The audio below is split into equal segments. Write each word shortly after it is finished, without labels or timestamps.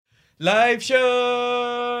Live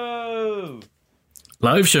show!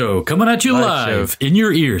 Live show coming at you live in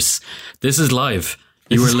your ears. This is live.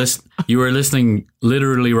 You were listening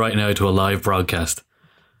literally right now to a live broadcast.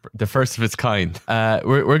 The first of its kind.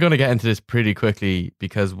 We're going to get into this pretty quickly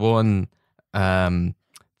because one,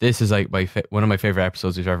 this is like one of my favorite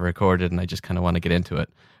episodes we've ever recorded, and I just kind of want to get into it.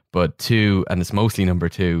 But two, and it's mostly number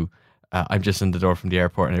two, I'm just in the door from the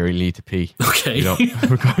airport and I really need to pee. Okay. Yeah,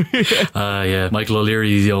 Michael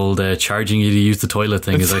O'Leary, the old charging you to use the toilet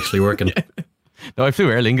thing is actually working. Yeah. No, I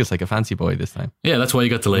flew Aer Lingus like a fancy boy this time. Yeah, that's why you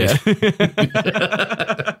got delayed.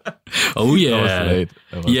 Yeah. Oh yeah. I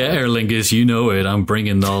was delayed. Aer Lingus, you know it. I'm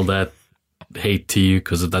bringing all that hate to you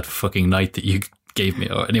because of that fucking night that you gave me.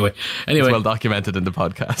 Oh, anyway. It's well documented in the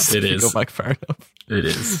podcast. It is. Go back far enough. It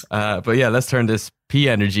is. But yeah, let's turn this P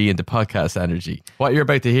energy into podcast energy. What you're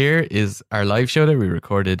about to hear is our live show that we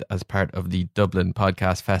recorded as part of the Dublin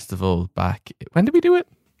Podcast Festival back. When did we do it?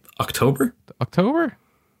 October?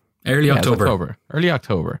 Early October. Early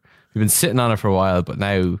October. We've been sitting on it for a while, but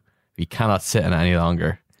now we cannot sit on it any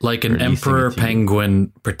longer. Like an emperor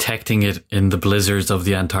penguin protecting it in the blizzards of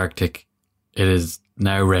the Antarctic. It is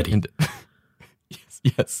now ready.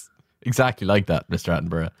 Yes, exactly like that, Mr.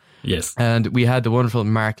 Attenborough. Yes. And we had the wonderful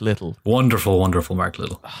Mark Little. Wonderful, wonderful Mark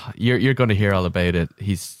Little. You're going to hear all about it.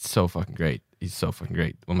 He's so fucking great.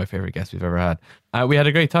 One of my favorite guests we've ever had. We had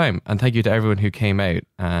a great time, and thank you to everyone who came out.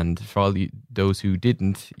 And for all those who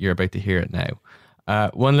didn't, you're about to hear it now.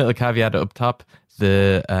 One little caveat up top: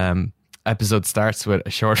 the episode starts with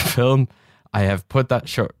a short film. I have put that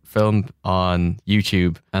short film on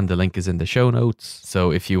YouTube, and the link is in the show notes.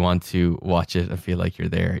 So if you want to watch it and feel like you're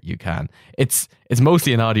there, you can. It's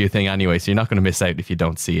mostly an audio thing anyway, so you're not going to miss out if you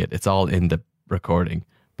don't see it. It's all in the recording.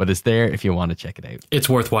 But it's there if you want to check it out. It's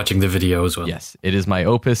worth watching the video as well. Yes, it is my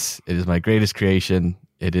opus. It is my greatest creation.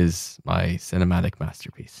 It is my cinematic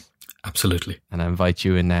masterpiece. Absolutely. And I invite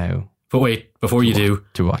you in now. But wait, before you do...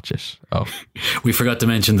 To watch it. Oh. We forgot to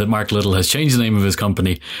mention that Mark Little has changed the name of his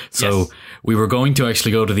company. So yes. We were going to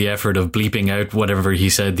actually go to the effort of bleeping out whatever he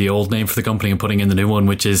said, the old name for the company, and putting in the new one,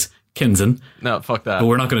 which is Kinzen. No, fuck that. But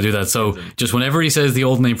we're not going to do that. So just whenever he says the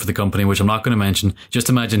old name for the company, which I'm not going to mention, just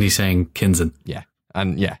imagine he's saying Kinzen. Yeah.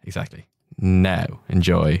 And yeah, exactly. Now,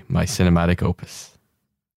 enjoy my cinematic opus.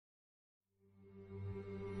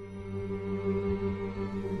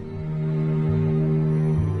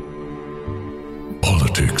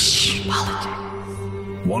 Politics.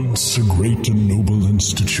 Once a great and noble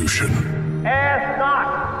institution. Ask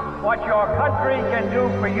not what your country can do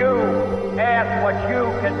for you. Ask what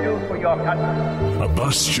you can do for your country. A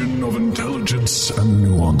bastion of intelligence and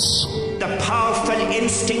nuance. The powerful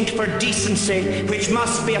instinct for decency which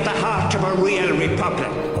must be at the heart of a real republic.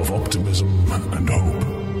 Of optimism and hope.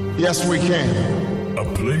 Yes, we can. A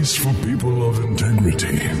place for people of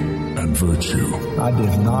integrity and virtue. I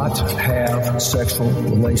did not have sexual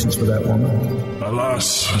relations with that woman. Alas,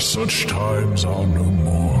 such times are no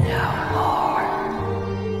more.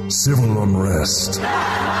 Civil unrest.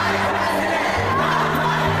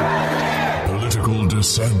 Political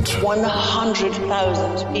dissent.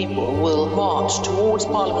 100,000 people will march towards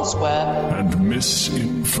Parliament Square. And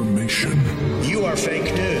misinformation. You are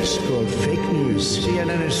fake news. Called fake news.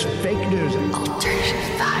 CNN is fake news.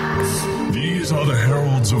 Alternative facts. These are the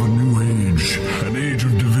heralds of a new age. An age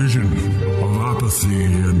of division, of apathy,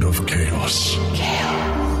 and of chaos.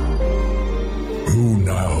 Who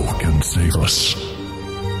now can save us?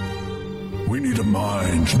 We need a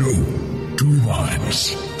mind, no, two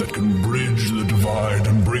minds that can bridge the divide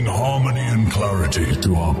and bring harmony and clarity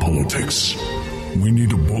to our politics. We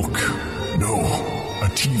need a book, no, a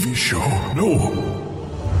TV show, no,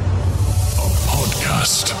 a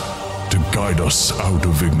podcast to guide us out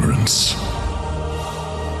of ignorance.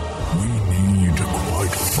 We need,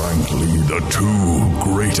 quite frankly, the two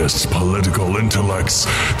greatest political intellects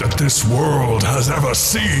that this world has ever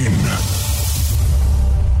seen.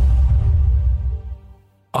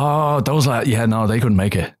 Oh, those lads, yeah, no, they couldn't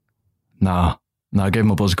make it. No, I gave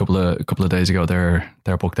them a buzz a couple of days ago.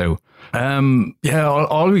 They're booked out. Yeah,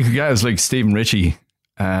 all we could get is like Stephen Ritchie.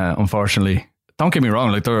 Unfortunately, don't get me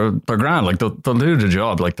wrong, like they're grand, like they'll do the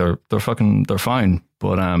job, like they're fine.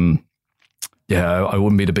 But yeah, I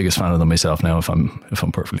wouldn't be the biggest fan of them myself now, if I'm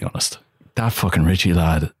perfectly honest. That fucking Ritchie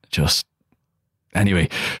lad, just anyway.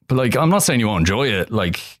 But like, I'm not saying you won't enjoy it.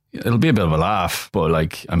 Like, it'll be a bit of a laugh. But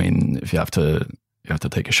like, I mean, if you have to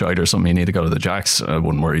take a shite or something, you need to go to the Jacks, I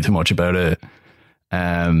wouldn't worry too much about it.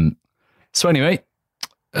 So anyway,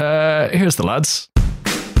 here's the lads.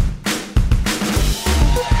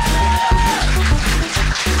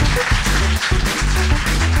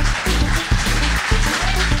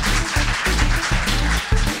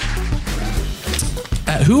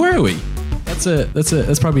 Who are we?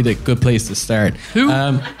 That's probably the good place to start. Who?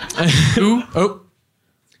 Who? Oh,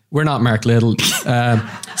 we're not Mark Little.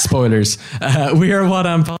 Spoilers. We are What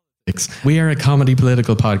on Politics. We are a comedy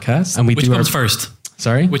political podcast, and Which comes first?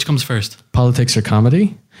 Sorry? Which comes first? Politics or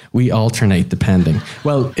comedy? We alternate depending.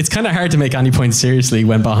 Well, it's kind of hard to make any point seriously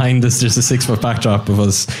when behind us there's a 6-foot backdrop of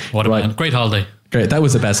us. What a man. Great holiday. Great. That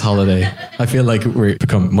was the best holiday. I feel like we've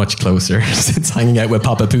become much closer since hanging out with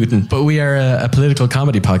Papa Putin. But we are a political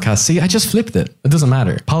comedy podcast. See, I just flipped it. It doesn't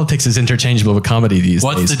matter. Politics is interchangeable with comedy these days.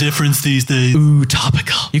 What's the difference these days? Ooh,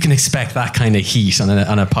 topical. You can expect that kind of heat on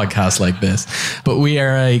a podcast like this. But we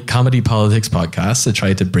are a comedy politics podcast to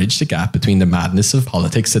try to bridge the gap between the madness of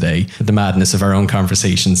politics today and the madness of our own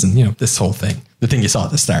conversations and, this whole thing. The thing you saw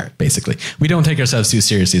at the start, basically. We don't take ourselves too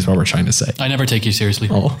seriously is what we're trying to say. I never take you seriously.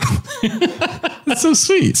 Oh. That's so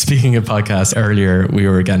sweet. Speaking of podcasts, earlier we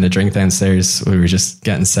were getting a drink downstairs. We were just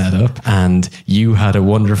getting set up and you had a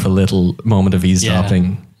wonderful little moment of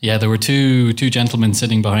eavesdropping. Yeah, there were two gentlemen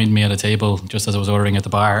sitting behind me at a table just as I was ordering at the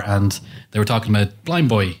bar, and they were talking about Blind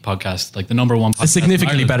Boy podcast, like the number one podcast. A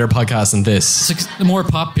significantly better podcast than this. The more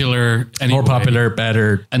popular. Anyway. More popular,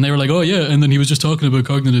 better. And they were like, oh yeah, and then he was just talking about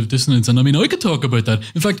cognitive dissonance, and I mean, I could talk about that.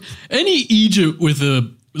 In fact, any Egypt with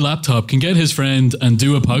a laptop can get his friend and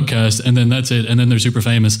do a podcast, and then that's it, and then they're super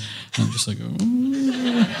famous. And I'm just like,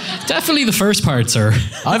 definitely the first part, sir.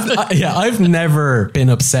 I've never been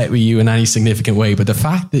upset with you in any significant way, but the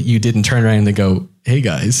fact that you didn't turn around and go, hey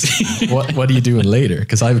guys, what are you doing later?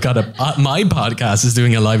 Because I've got my podcast is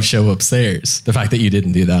doing a live show upstairs. The fact that you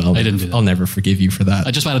didn't do that, I'll never forgive you for that.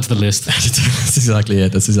 I just added to the list. That's exactly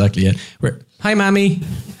it. Hi, Mammy.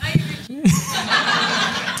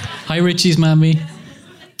 Hi, Richie's Mammy.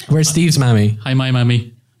 Where's Steve's Mammy? Hi, my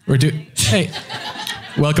Mammy. Hey,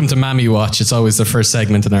 welcome to Mammy Watch. It's always the first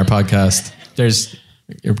segment in our podcast. There's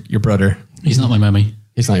your brother. He's not my Mammy.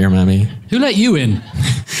 He's not your Mammy. Who let you in?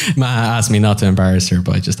 Ma asked me not to embarrass her,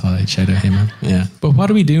 but I just thought I'd shout out him. Yeah. But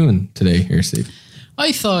what are we doing today here, Steve?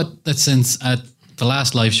 I thought that since at the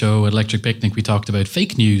last live show, Electric Picnic, we talked about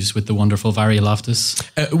fake news with the wonderful Varia Loftus.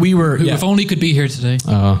 Who if only could be here today.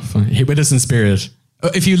 Oh, fun. With us in spirit.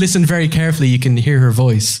 If you listen very carefully, you can hear her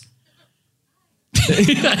voice.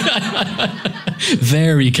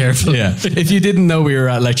 Very carefully. Yeah. If you didn't know we were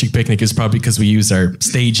at Electric Picnic, it's probably because we used our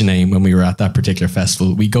stage name when we were at that particular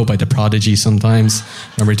festival. We go by The Prodigy sometimes.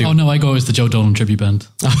 And we're doing. Oh no, I go as the Joe Dolan tribute band.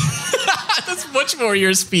 That's much more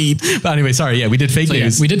your speed. But anyway, sorry. Yeah, we did fake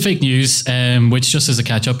news. Yeah, we did fake news, which just as a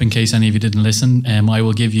catch up in case any of you didn't listen, I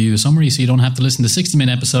will give you a summary so you don't have to listen to the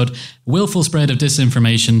 60-minute episode. Willful spread of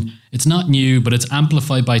disinformation. It's not new, but it's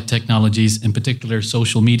amplified by technologies, in particular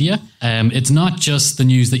social media. It's not just the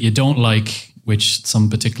news that you don't like, which some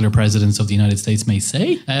particular presidents of the United States may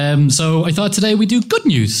say. So I thought today we do good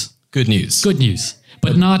news. Good news. Good news.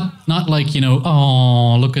 But not like,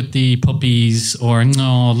 oh, look at the puppies, or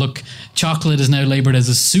no, look, chocolate is now labeled as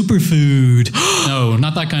a superfood. No,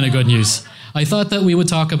 not that kind of good news. I thought that we would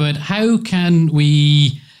talk about how can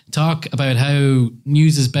we talk about how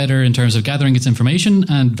news is better in terms of gathering its information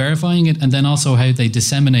and verifying it, and then also how they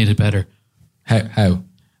disseminate it better. How?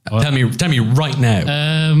 What? Tell me right now.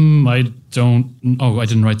 I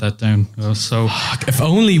didn't write that down. So if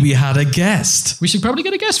only we had a guest. We should probably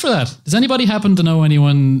get a guest for that. Does anybody happen to know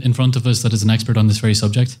anyone in front of us that is an expert on this very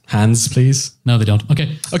subject? Hands, please. No, they don't.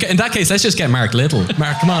 Okay, in that case, let's just get Mark Little.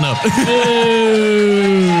 Mark, come on up.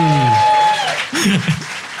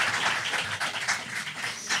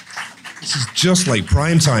 This is just like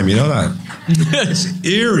prime time, you know that? It's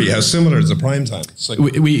eerie how similar it's to prime time. It's like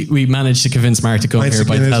we managed to convince Mark to come here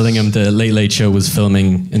by telling him the Late Late Show was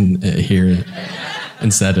filming in here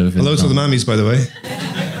instead of. Hello to the mammies, by the way.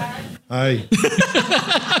 Hi.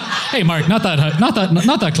 Hey, Mark, not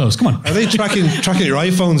that close. Come on. Are they tracking your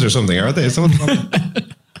iPhones or something? Are they?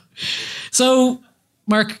 So,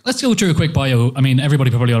 Mark, let's go through a quick bio. I mean, everybody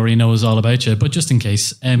probably already knows all about you, but just in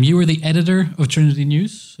case, you were the editor of Trinity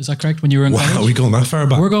News. Is that correct? When you were in college? Wow, are we going that far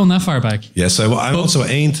back? We're going that far back. Yes, I'm also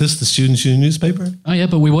Aintus, the student union newspaper. Oh yeah,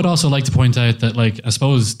 but we would also like to point out that, I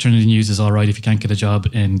suppose Trinity News is all right if you can't get a job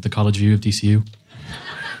in the College View of DCU.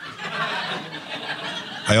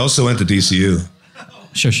 I also went to DCU.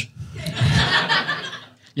 Shush.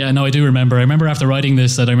 Yeah, no, I do remember. I remember after writing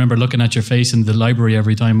this that I remember looking at your face in the library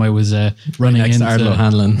every time I was running into Ardlo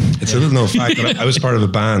Hanlon. It's a little known fact that I was part of a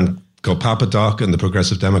band called Papa Doc and the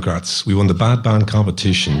Progressive Democrats. We won the Bad Band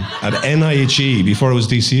competition at NIHE before it was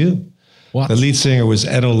DCU. What? The lead singer was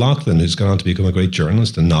Ed O'Loughlin, who's gone on to become a great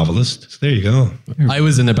journalist and novelist. So there you go. I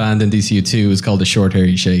was in a band in DCU too. It was called the Short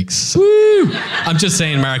Hairy Shakes. Woo! I'm just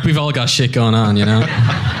saying, Mark, we've all got shit going on, you know?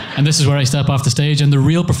 And this is where I step off the stage and the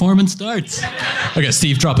real performance starts. Okay,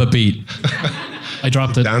 Steve, drop a beat. I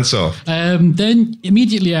dropped it. Dance off. Then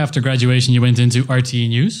immediately after graduation, you went into RTE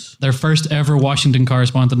News, their first ever Washington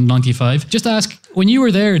correspondent in 95. Just ask, when you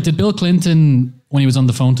were there, did Bill Clinton, when he was on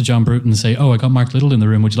the phone to John Bruton, say, "Oh, I got Mark Little in the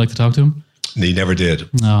room. Would you like to talk to him?" He never did.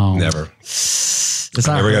 No. Never.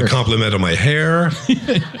 I never got a compliment on my hair,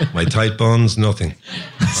 my tight buns, nothing.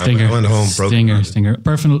 Stinger. I went home broken. Stinger.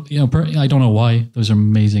 Perfect. I don't know why. Those are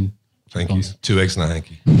amazing. Thank buns. you. 2 eggs and a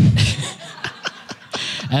hanky.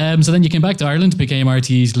 So then you came back to Ireland, became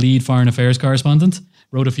RTE's lead foreign affairs correspondent,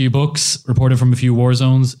 wrote a few books, reported from a few war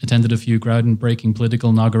zones, attended a few groundbreaking political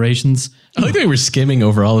inaugurations. I like that we were skimming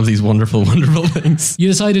over all of these wonderful, wonderful things. You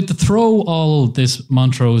decided to throw all this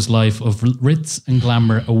Montrose life of Ritz and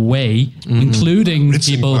glamour away, including Ritz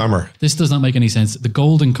people. And glamour. This does not make any sense. The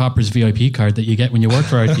Golden Coppers VIP card that you get when you work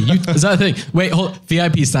for RTE. Is that a thing? Wait,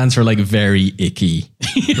 VIP stands for like very icky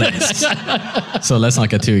place. So let's not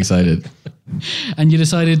get too excited. And you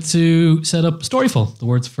decided to set up Storyful, the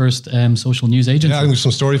world's first social news agency. Yeah, I think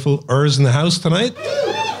some Storyful Ers in the house tonight.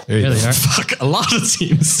 There you go. They are. Fuck, a lot of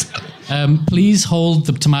teams. Please hold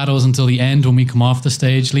the tomatoes until the end when we come off the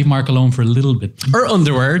stage. Leave Mark alone for a little bit. Or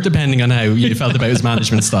underwear, depending on how you felt about his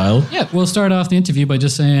management style. Yeah, we'll start off the interview by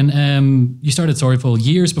just saying you started Storyful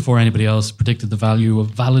years before anybody else predicted the value of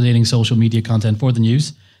validating social media content for the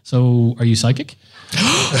news. So are you psychic?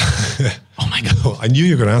 Oh my God. Oh, I knew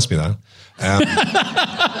you were going to ask me that.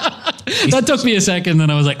 That took me a second,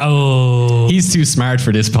 and I was like, "Oh, he's too smart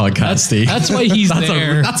for this podcast, Steve." That's why he's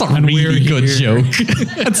there. That's a really good joke.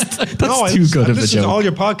 that's too good of a joke. To all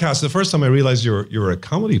your podcasts. The first time I realized you were a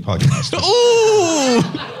comedy podcast. Oh,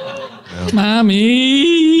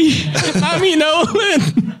 Mommy, Mommy, no.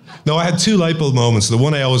 No, I had 2 light bulb moments. The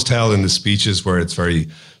one I always tell in the speeches where it's very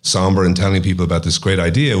somber and telling people about this great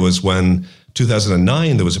idea was when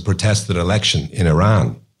 2009 there was a protested election in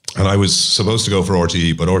Iran. And I was supposed to go for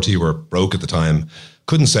RTE, but RTE were broke at the time.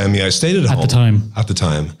 Couldn't send me. I stayed at home. At the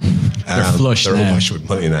time. They're flush now. They're flush with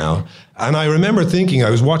money now. And I remember thinking, I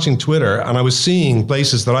was watching Twitter and I was seeing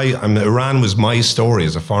places that Iran was my story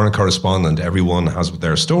as a foreign correspondent. Everyone has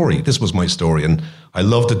their story. This was my story. And I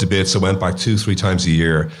loved it to bits. I went back 2-3 times a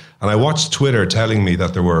year. And I watched Twitter telling me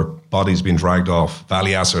that there were bodies being dragged off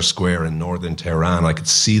Valley Asr Square in northern Tehran. I could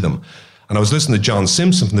see them. And I was listening to John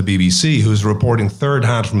Simpson from the BBC, who was reporting third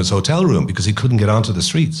hand from his hotel room because he couldn't get onto the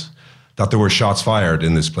streets, that there were shots fired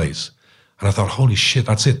in this place. And I thought, holy shit,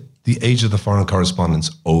 that's it. The age of the foreign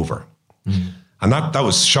correspondent's over. And that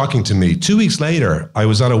was shocking to me. 2 weeks later, I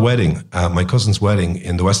was at a wedding, my cousin's wedding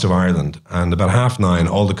in the west of Ireland. And about 9:30,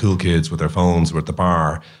 all the cool kids with their phones were at the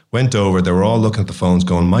bar, went over, they were all looking at the phones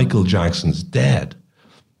going, Michael Jackson's dead.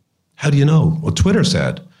 How do you know? Well, Twitter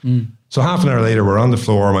said. So half an hour later, we're on the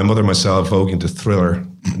floor, my mother and myself voguing to Thriller.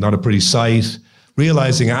 Not a pretty sight.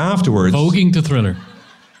 Realizing afterwards... Voguing to Thriller.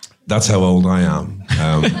 That's how old I am.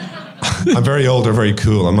 I'm very old or very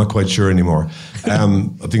cool. I'm not quite sure anymore.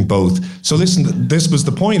 I think both. So listen, this was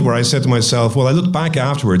the point where I said to myself, well, I looked back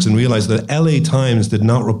afterwards and realized that LA Times did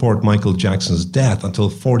not report Michael Jackson's death until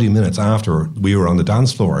 40 minutes after we were on the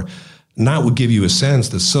dance floor. And that would give you a sense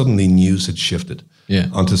that suddenly news had shifted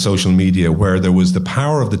onto social media, where there was the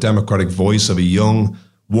power of the democratic voice of a young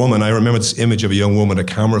woman. I remember this image of a young woman, a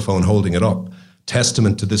camera phone holding it up,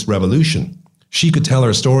 testament to this revolution. She could tell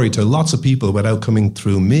her story to lots of people without coming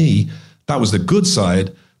through me. That was the good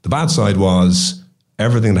side. The bad side was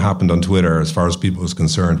everything that happened on Twitter, as far as people was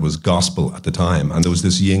concerned, was gospel at the time. And there was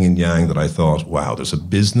this yin and yang that I thought, wow, there's a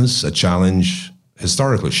business, a challenge,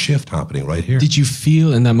 historical shift happening right here. Did you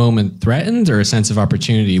feel in that moment threatened or a sense of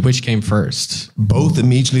opportunity? Which came first? Both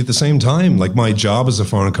immediately at the same time. Like my job as a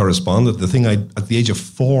foreign correspondent, the thing I, at the age of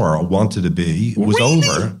 4, wanted to be was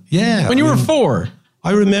over. Yeah. When you were 4?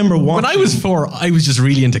 I remember watching... When I was 4, I was just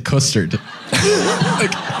really into custard.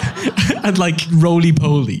 And like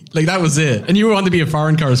roly-poly. Like that was it. And you wanted to be a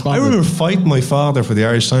foreign correspondent. I remember fighting my father for the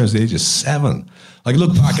Irish Times at the age of 7. Like,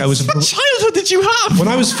 look back, I was... What childhood did you have? When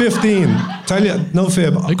I was 15, tell you, no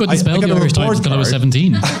fib. I couldn't spell the Irish Times until I was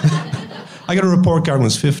 17. I got a report card when I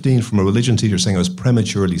was 15 from a religion teacher saying I was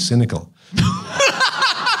prematurely cynical.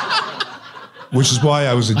 Which is why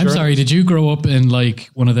I was a journalist. I'm sorry, did you grow up in like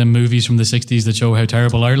one of them movies from the 60s that show how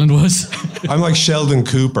terrible Ireland was? I'm like Sheldon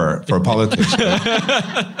Cooper for politics.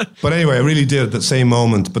 But anyway, I really did at the same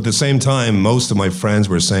moment. But at the same time, most of my friends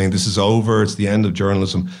were saying, this is over, it's the end of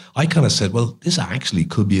journalism. I kind of said, well, this actually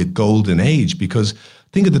could be a golden age, because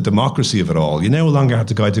Think of the democracy of it all. You no longer have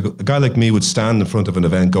to go. A guy like me would stand in front of an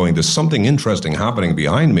event going, there's something interesting happening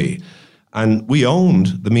behind me. And we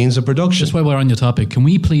owned the means of production. Just while we're on your topic, can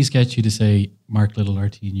we please get you to say Mark Little,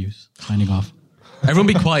 RT News, signing off? Everyone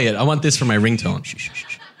be quiet. I want this for my ringtone.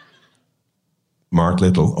 Mark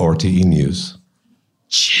Little, RTE News.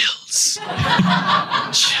 Chills.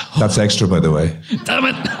 That's extra, by the way. Damn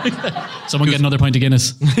it. Someone get another pint of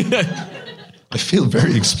Guinness. I feel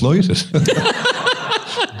very exploited.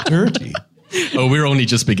 Dirty. Oh, we're only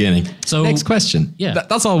just beginning. So next question. Yeah.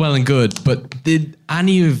 That's all well and good, but did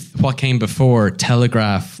any of what came before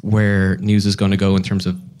telegraph where news is going to go in terms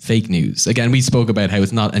of fake news? Again, we spoke about how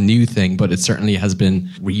it's not a new thing, but it certainly has been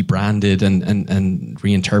rebranded and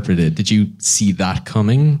reinterpreted. Did you see that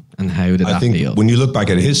coming, and how did that feel? When you look back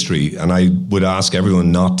at history, and I would ask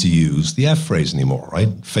everyone not to use the F phrase anymore, right?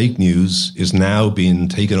 Fake news is now being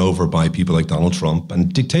taken over by people like Donald Trump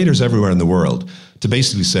and dictators everywhere in the world to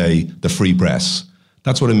basically say the free press.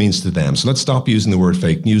 That's what it means to them. So let's stop using the word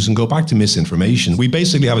fake news and go back to misinformation. We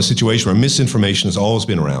basically have a situation where misinformation has always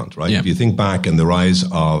been around, right? Yeah. If you think back in the rise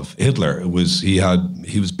of Hitler,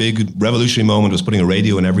 he was big, revolutionary moment was putting a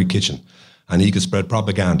radio in every kitchen, and he could spread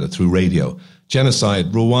propaganda through radio.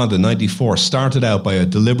 Genocide, Rwanda, 94, started out by a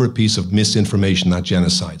deliberate piece of misinformation, that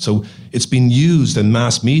genocide. So it's been used in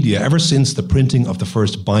mass media ever since the printing of the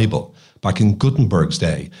first Bible back in Gutenberg's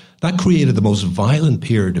day. That created the most violent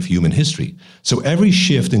period of human history. So every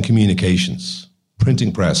shift in communications,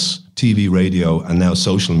 printing press, TV, radio, and now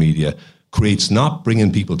social media, creates not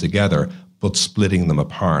bringing people together, but splitting them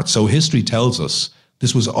apart. So history tells us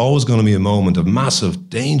this was always going to be a moment of massive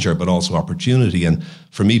danger, but also opportunity. And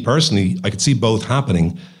for me personally, I could see both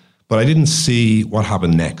happening, but I didn't see what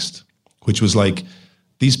happened next, which was like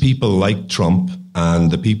these people like Trump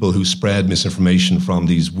and the people who spread misinformation from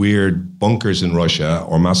these weird bunkers in Russia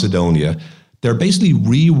or Macedonia, they're basically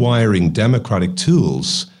rewiring democratic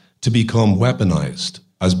tools to become weaponized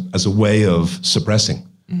as a way of suppressing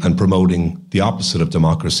and promoting the opposite of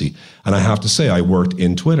democracy. And I have to say, I worked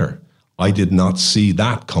in Twitter. I did not see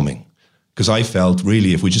that coming, because I felt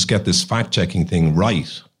really if we just get this fact-checking thing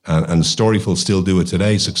right, and Storyful still do it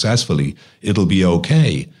today successfully, it'll be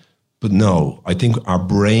okay. But no, I think our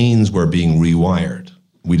brains were being rewired.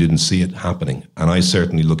 We didn't see it happening. And I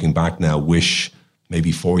certainly, looking back now, wish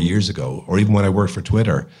maybe 4 years ago, or even when I worked for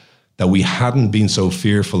Twitter, that we hadn't been so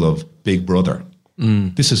fearful of Big Brother.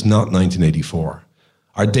 This is not 1984.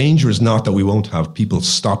 Our danger is not that we won't have people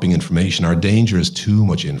stopping information. Our danger is too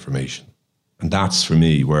much information. And that's, for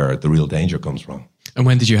me, where the real danger comes from. And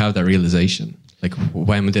when did you have that realization? Like,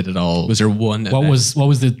 when did it all? Was there one? What was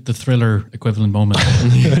the Thriller equivalent moment?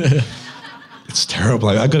 It's terrible.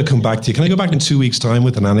 I got to come back to you. Can I go back in 2 weeks' time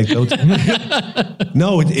with an anecdote?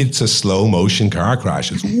 No, it's a slow motion car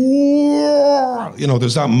crash. It's, you know,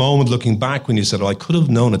 there's that moment looking back when you said, "Oh, I could have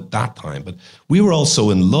known at that time." But we were also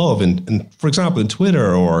in love, and for example, in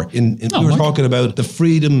Twitter or we were talking about the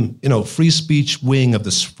freedom, free speech wing of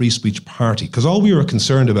this free speech party, because all we were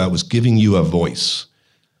concerned about was giving you a voice.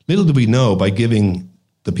 Little did we know, by giving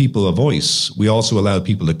the people a voice, we also allowed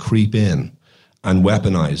people to creep in and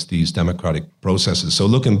weaponize these democratic processes. So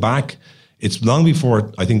looking back, it's long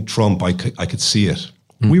before, I think, Trump, I could see it.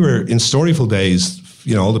 We were in Storyful days,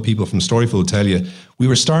 all the people from Storyful will tell you, we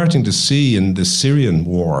were starting to see in the Syrian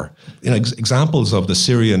war, examples of the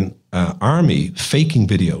Syrian army faking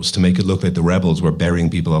videos to make it look like the rebels were burying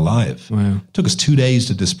people alive. Wow. It took us 2 days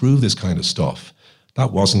to disprove this kind of stuff.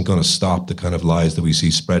 That wasn't going to stop the kind of lies that we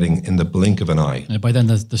see spreading in the blink of an eye. By then,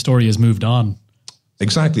 the story has moved on.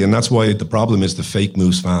 Exactly. And that's why the problem is the fake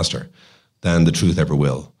moves faster than the truth ever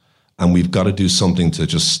will. And we've got to do something to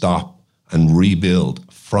just stop and rebuild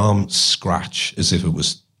from scratch as if it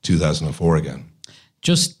was 2004 again.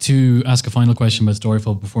 Just to ask a final question about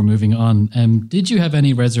Storyful before moving on, did you have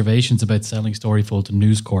any reservations about selling Storyful to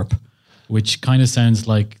News Corp, which kind of sounds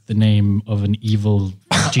like the name of an evil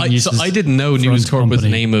genius? I didn't know News Corp was the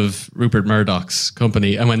name of Rupert Murdoch's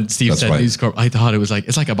company. And when Steve said News Corp, I thought it was like,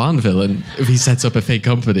 it's like a Bond villain. If he sets up a fake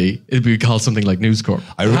company, it'd be called something like News Corp.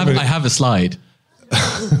 I have a slide.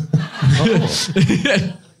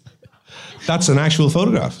 That's an actual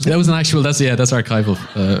photograph. That was an actual, that's archival.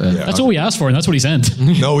 That's what we asked for, and that's what he sent.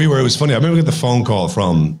 No, it was funny. I remember getting the phone call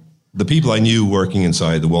from the people I knew working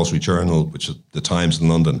inside the Wall Street Journal, which is the Times in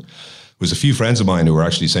London. There was a few friends of mine who were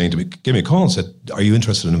actually saying to me, give me a call and said, are you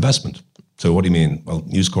interested in investment? So what do you mean? Well,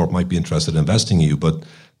 News Corp might be interested in investing in you, but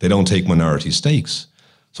they don't take minority stakes.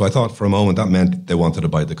 So I thought for a moment that meant they wanted to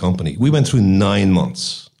buy the company. We went through 9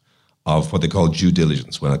 months of what they call due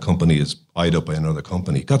diligence, when a company is eyed up by another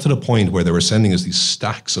company. It got to the point where they were sending us these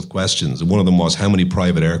stacks of questions. And one of them was, how many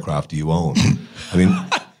private aircraft do you own? I mean,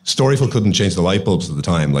 Storyful couldn't change the light bulbs at the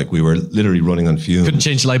time. Like, we were literally running on fumes. Couldn't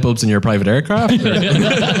change the light bulbs in your private aircraft?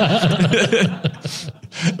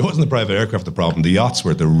 It wasn't the private aircraft the problem. The yachts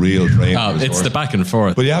were the real train. It's the back and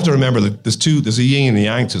forth. But you have to remember that there's a yin and a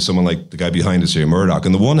yang to someone like the guy behind us here, Murdoch.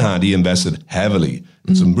 On the one hand, he invested heavily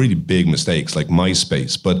in some really big mistakes like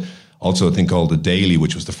MySpace, but also a thing called The Daily,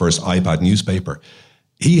 which was the first iPad newspaper.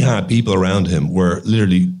 He had people around him where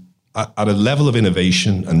literally at a level of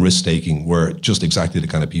innovation and risk-taking were just exactly the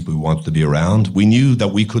kind of people we wanted to be around. We knew that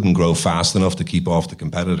we couldn't grow fast enough to keep off the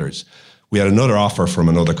competitors. We had another offer from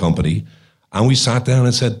another company, and we sat down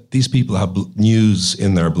and said, these people have news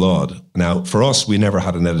in their blood. Now, for us, we never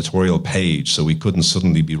had an editorial page, so we couldn't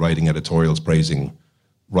suddenly be writing editorials praising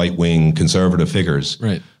right-wing conservative figures.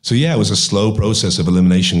 Right. So yeah, it was a slow process of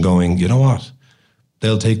elimination going, you know what?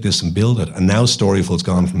 They'll take this and build it. And now Storyful's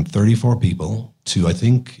gone from 34 people to, I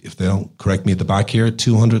think, if they don't correct me at the back here,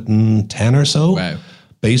 210 or so. Wow.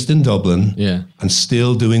 Based in Dublin, yeah, and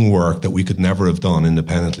still doing work that we could never have done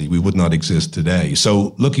independently. We would not exist today.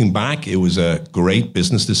 So looking back, it was a great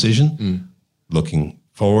business decision. Looking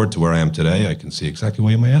forward to where I am today, I can see exactly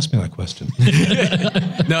why you might ask me that question.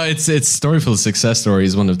 No, it's Storyful's success story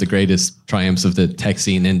is one of the greatest triumphs of the tech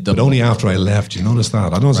scene in Dublin. But only after I left, you notice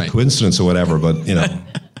that? I don't know if it's a coincidence or whatever, but you know,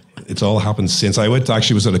 it's all happened since. I was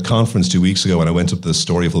at a conference 2 weeks ago and I went up to the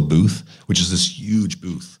Storyful booth, which is this huge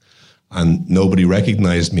booth. And nobody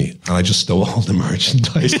recognized me. And I just stole all the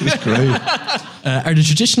merchandise. It was great. Are the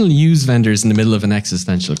traditional news vendors in the middle of an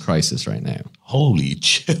existential crisis right now? Holy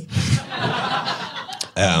shit.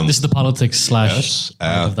 This is the politics /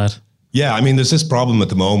 of that. Yeah, I mean, there's this problem at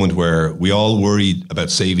the moment where we all worry about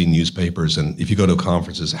saving newspapers. And if you go to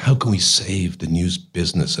conferences, how can we save the news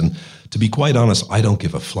business? And to be quite honest, I don't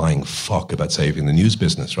give a flying fuck about saving the news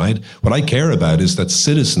business, right? What I care about is that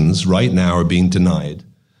citizens right now are being denied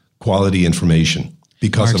quality information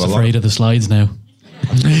because Mark's of a lot. Afraid of the slides now.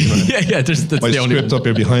 yeah. That's my the only script up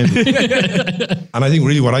here behind me. And I think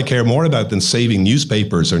really what I care more about than saving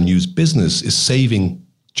newspapers or news business is saving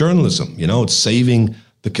journalism. You know, it's saving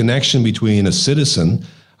the connection between a citizen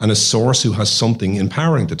and a source who has something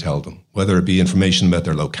empowering to tell them, whether it be information about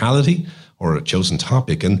their locality or a chosen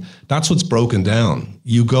topic. And that's what's broken down.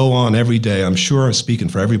 You go on every day, I'm sure speaking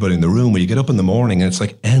for everybody in the room, where you get up in the morning and it's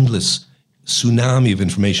like endless tsunami of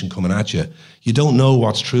information coming at you. You don't know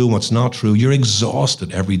what's true and what's not true. You're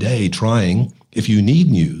exhausted every day trying, if you need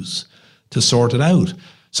news, to sort it out.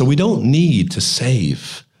 So we don't need to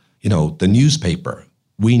save, the newspaper.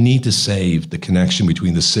 We need to save the connection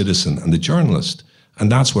between the citizen and the journalist.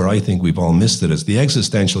 And that's where I think we've all missed it. It's the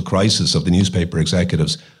existential crisis of the newspaper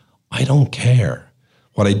executives. I don't care.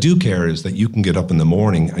 What I do care is that you can get up in the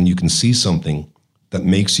morning and you can see something that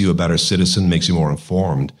makes you a better citizen, makes you more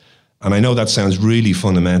informed. And I know that sounds really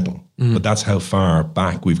fundamental, but that's how far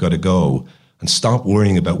back we've got to go and stop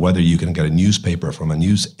worrying about whether you can get a newspaper from a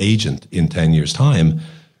news agent in 10 years' time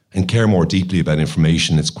and care more deeply about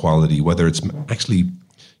information, its quality, whether it's actually,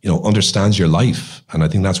 understands your life. And I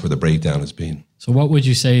think that's where the breakdown has been. So what would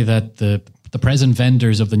you say that the present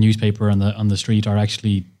vendors of the newspaper on the street are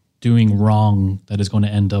actually doing wrong that is going to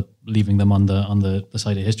end up leaving them on the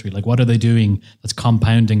side of history? Like, what are they doing that's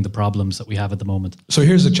compounding the problems that we have at the moment? So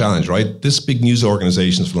here's the challenge, right? This big news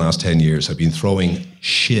organizations for the last 10 years have been throwing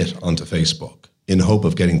shit onto Facebook in hope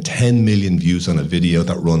of getting 10 million views on a video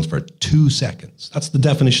that runs for 2 seconds. That's the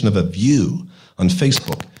definition of a view on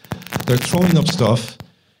Facebook. They're throwing up stuff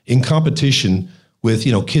in competition with,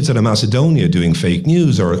 kids out of Macedonia doing fake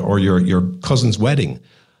news or your cousin's wedding.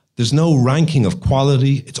 There's no ranking of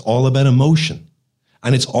quality. It's all about emotion.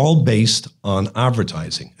 And it's all based on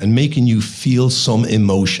advertising and making you feel some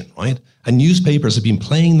emotion, right? And newspapers have been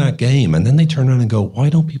playing that game. And then they turn around and go, why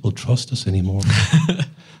don't people trust us anymore?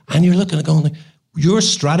 And you're looking at going, like, your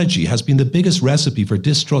strategy has been the biggest recipe for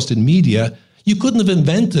distrust in media. You couldn't have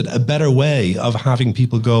invented a better way of having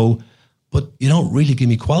people go, but you don't really give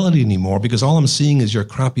me quality anymore because all I'm seeing is your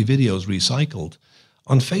crappy videos recycled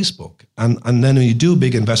on Facebook. And then when you do a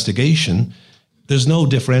big investigation, there's no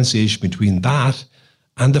differentiation between that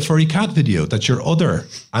and the furry cat video that your other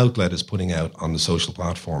outlet is putting out on the social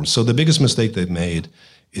platforms. So the biggest mistake they've made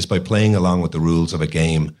is by playing along with the rules of a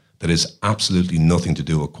game that is absolutely nothing to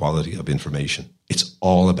do with quality of information. It's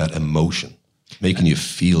all about emotion, making you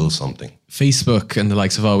feel something. Facebook and the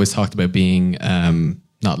likes have always talked about being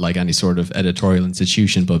not like any sort of editorial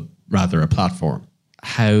institution, but rather a platform.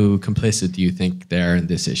 How complicit do you think they are in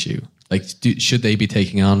this issue? Like, should they be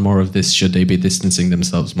taking on more of this? Should they be distancing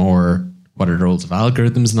themselves more? What are the roles of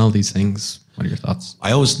algorithms and all these things? What are your thoughts?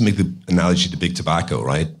 I always make the analogy to big tobacco,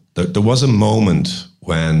 right? There was a moment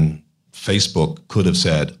when Facebook could have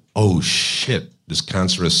said, oh shit, there's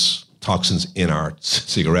cancerous toxins in our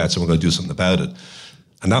cigarettes and we're going to do something about it.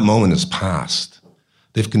 And that moment has passed.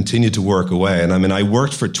 They've continued to work away. And I mean, I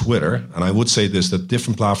worked for Twitter, and I would say this, that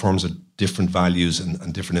different platforms have different values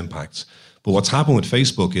and different impacts. But what's happened with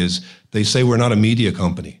Facebook is they say we're not a media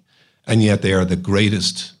company, and yet they are the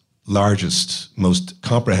greatest, largest, most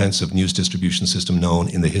comprehensive news distribution system known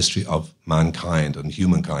in the history of mankind and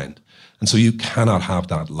humankind. And so you cannot have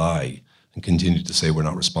that lie and continue to say we're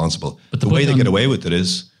not responsible. But the way they get away with it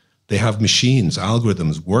is they have machines,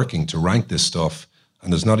 algorithms working to rank this stuff,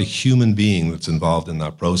 and there's not a human being that's involved in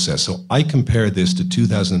that process. So I compare this to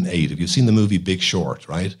 2008. If you've seen the movie Big Short,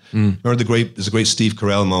 right? Remember there's a great Steve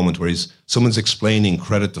Carell moment where someone's explaining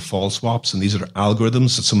credit default swaps, and these are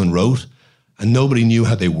algorithms that someone wrote, and nobody knew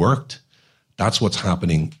how they worked. That's what's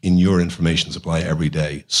happening in your information supply every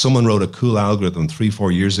day. Someone wrote a cool algorithm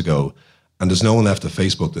 3-4 years ago, and there's no one left at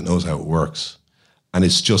Facebook that knows how it works. And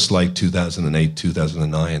it's just like 2008,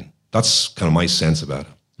 2009. That's kind of my sense about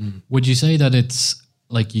it. Would you say that it's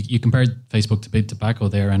like you compared Facebook to Big Tobacco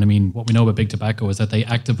there? And I mean, what we know about Big Tobacco is that they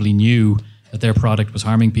actively knew that their product was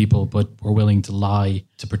harming people, but were willing to lie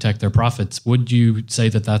to protect their profits. Would you say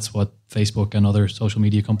that that's what Facebook and other social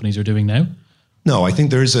media companies are doing now? No, I think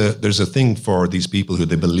there's a thing for these people who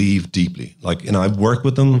they believe deeply. Like, you know, I've worked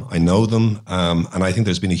with them, I know them, and I think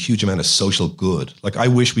there's been a huge amount of social good. Like, I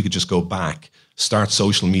wish we could just go back, start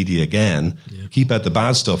social media again, keep out the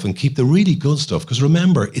bad stuff and keep the really good stuff. Because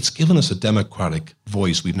remember, it's given us a democratic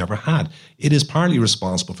voice we've never had. It is partly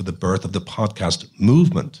responsible for the birth of the podcast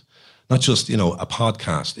movement. Not just, you know, a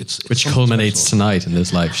podcast. Which culminates tonight in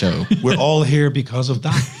this live show. We're all here because of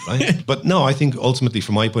that, right? But no, I think ultimately,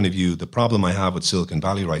 from my point of view, the problem I have with Silicon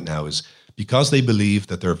Valley right now is because they believe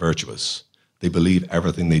that they're virtuous. They believe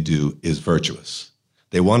everything they do is virtuous.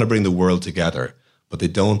 They want to bring the world together, but they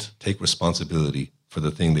don't take responsibility for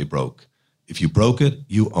the thing they broke. If you broke it,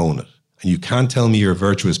 you own it. And you can't tell me you're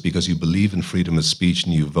virtuous because you believe in freedom of speech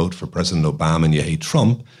and you vote for President Obama and you hate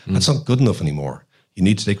Trump. That's not good enough anymore. You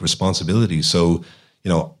need to take responsibility. So, you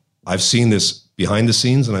know, I've seen this behind the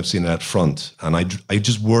scenes and I've seen it out front. And I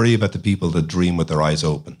just worry about the people that dream with their eyes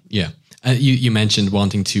open. Yeah. You mentioned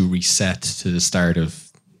wanting to reset to the start of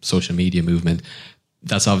social media movement.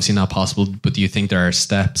 That's obviously not possible. But do you think there are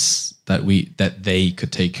steps that they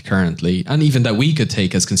could take currently, and even that we could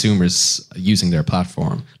take as consumers using their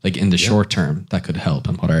platform, like in the short term, that could help?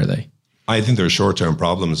 And what are they? I think there are short-term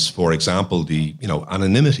problems. For example, the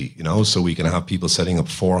anonymity, so we can have people setting up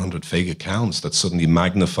 400 fake accounts that suddenly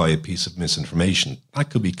magnify a piece of misinformation. That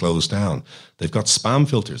could be closed down. They've got spam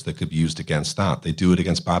filters that could be used against that. They do it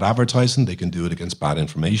against bad advertising. They can do it against bad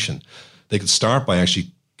information. They could start by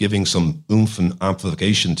actually giving some oomph and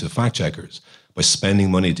amplification to fact checkers by spending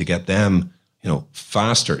money to get them,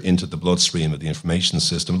 faster into the bloodstream of the information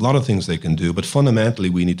system. A lot of things they can do, but fundamentally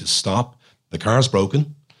we need to stop. The car's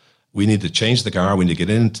broken. We need to change the car. We need to get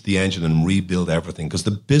into the engine and rebuild everything, because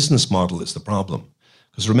the business model is the problem.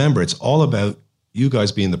 Because remember, it's all about you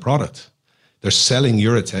guys being the product. They're selling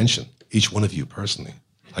your attention, each one of you personally.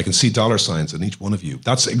 I can see dollar signs in each one of you.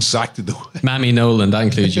 That's exactly the way. Mammy Nolan, that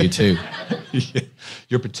includes you too. Yeah,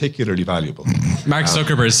 you're particularly valuable. Mark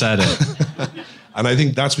Zuckerberg said it. And I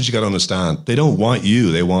think that's what you got to understand. They don't want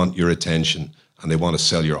you. They want your attention, and they want to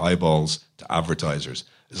sell your eyeballs to advertisers.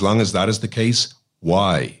 As long as that is the case,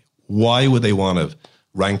 why? Why would they want to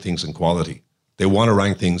rank things in quality? They want to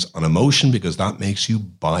rank things on emotion because that makes you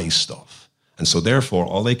buy stuff. And so therefore,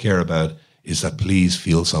 all they care about is that please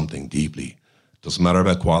feel something deeply. Doesn't matter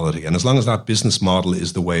about quality. And as long as that business model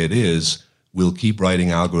is the way it is, we'll keep writing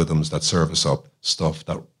algorithms that service up stuff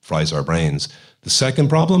that fries our brains. The second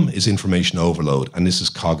problem is information overload. And this is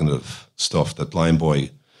cognitive stuff that Blind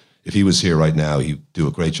Boy, if he was here right now, he'd do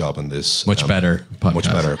a great job on this. Much better. Much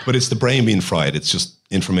better. But it's the brain being fried. It's just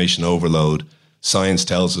information overload. Science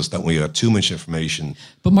tells us that when we have too much information.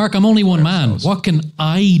 But Mark, I'm only one man. What can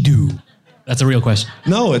I do? That's a real question.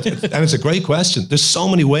 No, and it's a great question. There's so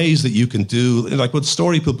many ways that you can do, like what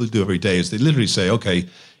story people do every day is they literally say, okay,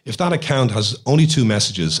 if that account has only 2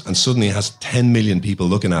 messages and suddenly has 10 million people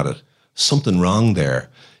looking at it, something wrong there.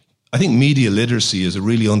 I think media literacy is a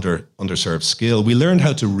really underserved skill. We learned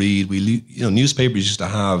how to read. Newspapers used to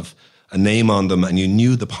have a name on them, and you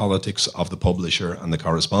knew the politics of the publisher and the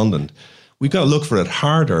correspondent. We've got to look for it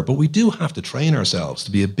harder, but we do have to train ourselves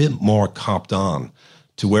to be a bit more copped on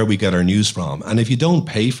to where we get our news from. And if you don't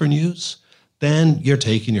pay for news, then you're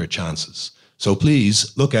taking your chances. So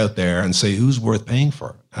please look out there and say who's worth paying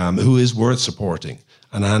for, who is worth supporting.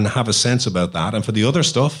 and then have a sense about that. And for the other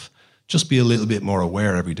stuff, just be a little bit more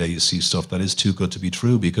aware every day you see stuff that is too good to be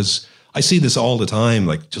true, because I see this all the time,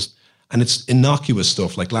 and it's innocuous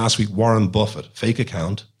stuff. Like last week, Warren Buffett, fake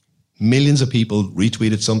account, millions of people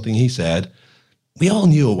retweeted something he said. We all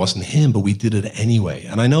knew it wasn't him, but we did it anyway.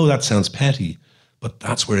 And I know that sounds petty, but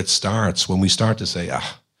that's where it starts, when we start to say,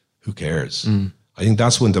 who cares? I think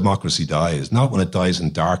that's when democracy dies, not when it dies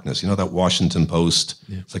in darkness. You know that Washington Post,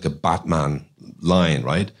 it's like a Batman line,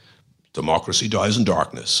 right? Democracy dies in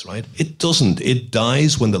darkness, right? It doesn't. It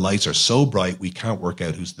dies when the lights are so bright we can't work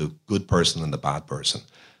out who's the good person and the bad person.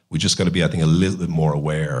 We just got to be, I think, a little bit more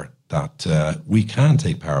aware that we can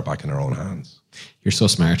take power back in our own hands. You're so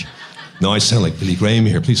smart. No, I sound like Billy Graham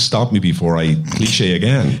here. Please stop me before I cliche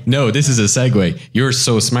again. No, this is a segue. You're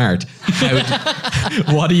so smart.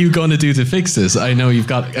 What are you going to do to fix this? I know you've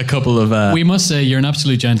got a couple of... We must say you're an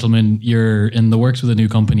absolute gentleman. You're in the works with a new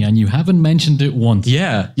company and you haven't mentioned it once.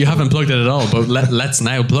 Yeah, you haven't plugged it at all, but let's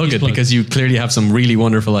now plug it because you clearly have some really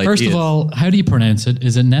wonderful ideas. First of all, how do you pronounce it?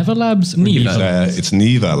 Is it Neva Labs? Neva. It's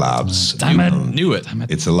Neva Labs. Damn it. Knew it.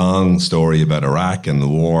 It's a long story about Iraq and the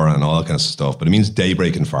war and all that kind of stuff, but it means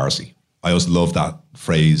daybreak in Farsi. I always love that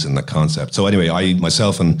phrase and the concept. So anyway,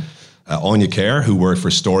 myself and Anya Kerr, who worked for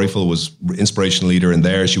Storyful, was inspiration leader in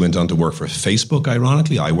there. She went on to work for Facebook,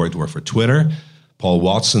 ironically. I worked for Twitter. Paul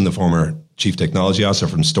Watson, the former chief technology officer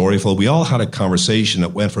from Storyful. We all had a conversation that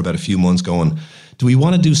went for about a few months going, do we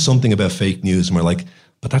want to do something about fake news? And we're like,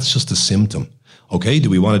 but that's just a symptom. Okay,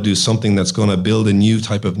 do we want to do something that's going to build a new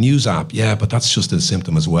type of news app? Yeah, but that's just a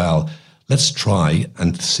symptom as well. Let's try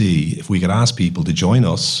and see if we could ask people to join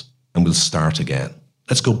us and we'll start again.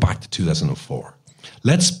 Let's go back to 2004.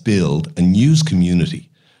 Let's build a news community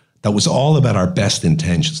that was all about our best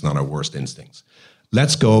intentions, not our worst instincts.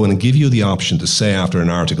 Let's go and give you the option to say after an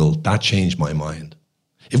article, that changed my mind.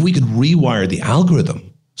 If we could rewire the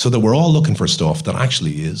algorithm so that we're all looking for stuff that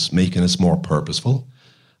actually is making us more purposeful.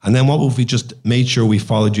 And then what if we just made sure we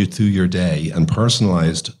followed you through your day and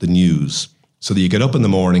personalized the news so that you get up in the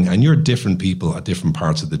morning and you're different people at different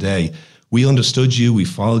parts of the day. We understood you, we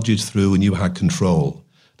followed you through, and you had control.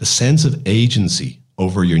 The sense of agency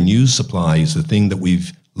over your news supply is the thing that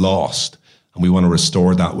we've lost. And we want to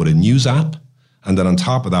restore that with a news app. And then on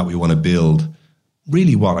top of that, we want to build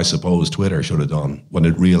really what I suppose Twitter should have done when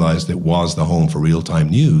it realized it was the home for real-time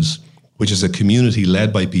news, which is a community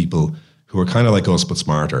led by people who are kind of like us, but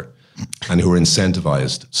smarter, and who are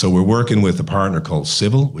incentivized. So we're working with a partner called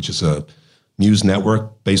Civil, which is a news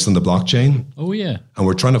network based on the blockchain. Oh, yeah. And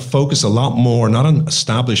we're trying to focus a lot more, not on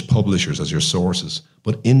established publishers as your sources,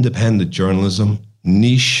 but independent journalism,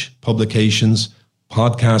 niche publications,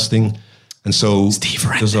 podcasting. And so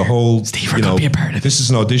there's a whole, be a part of it. This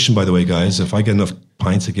is an audition, by the way, guys. If I get enough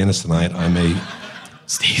pints of Guinness tonight, I may...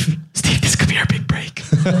 Steve, this could be our big break.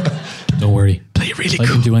 Don't worry. Play really I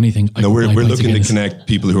can do anything. No, we're looking to connect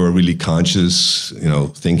people who are really conscious,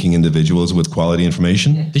 thinking individuals with quality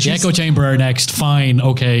information. The echo chamber are next. Fine.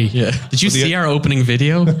 Okay. Yeah. Did you see our opening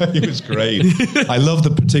video? It was great. I love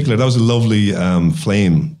the particular. That was a lovely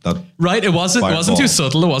flame. Right. It wasn't too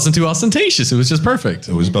subtle. It wasn't too ostentatious. It was just perfect.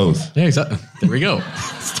 It was both. Yeah, exactly. There we go.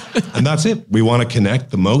 And that's it. We want to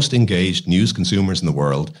connect the most engaged news consumers in the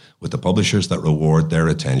world with the publishers that reward their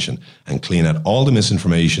attention and clean out all the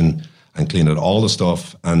misinformation and clean out all the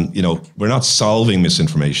stuff. And, we're not solving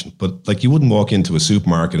misinformation, but you wouldn't walk into a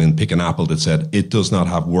supermarket and pick an apple that said, it does not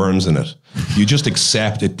have worms in it. You just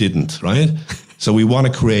accept it didn't, right? So we want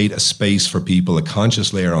to create a space for people, a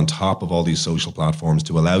conscious layer on top of all these social platforms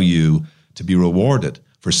to allow you to be rewarded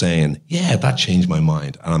for saying, yeah, that changed my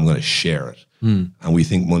mind and I'm going to share it. And we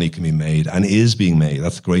think money can be made and is being made.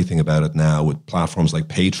 That's the great thing about it now with platforms like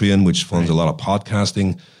Patreon, which funds a lot of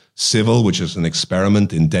podcasting, Civil, which is an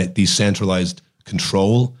experiment in decentralized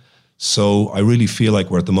control. So I really feel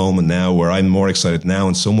like we're at the moment now where I'm more excited now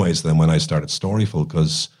in some ways than when I started Storyful,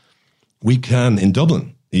 because we can, in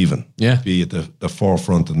Dublin even, be at the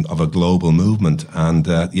forefront of a global movement. And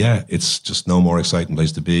it's just no more exciting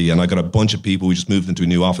place to be. And I got a bunch of people. We just moved into a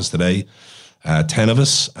new office today. 10 of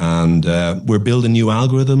us, and we're building new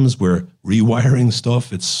algorithms. We're rewiring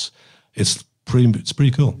stuff. It's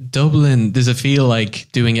pretty cool. Dublin, does it feel like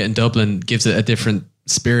doing it in Dublin gives it a different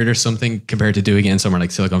spirit or something compared to doing it in somewhere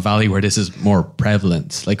like Silicon Valley where this is more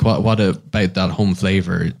prevalent? Like what about that home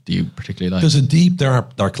flavor do you particularly like? There's a deep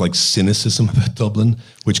dark like cynicism about Dublin,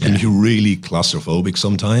 which can be really claustrophobic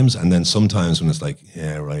sometimes, and then sometimes when it's like,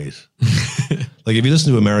 yeah, right. Like if you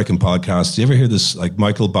listen to American podcasts, do you ever hear this, like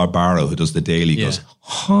Michael Barbaro, who does The Daily, goes,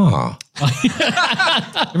 huh.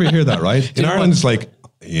 Ever hear that, right? In Ireland, it's like,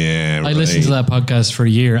 Yeah, I listened to that podcast for a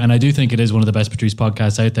year, and I do think it is one of the best produced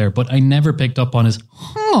podcasts out there, but I never picked up on his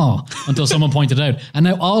until someone pointed it out. And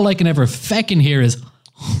now all I can ever feckin' hear is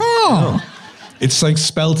It's like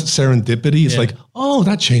spelt serendipity. It's like, oh,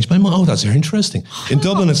 that changed my mind. Oh, that's very interesting. In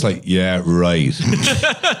Dublin, it's like, yeah, right.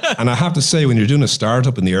 And I have to say, when you're doing a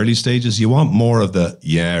startup in the early stages, you want more of the,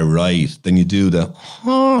 yeah, right, than you do the,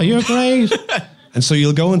 oh, you're great. And so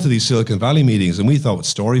you'll go into these Silicon Valley meetings, and we thought with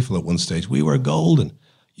Storyful at one stage, we were golden.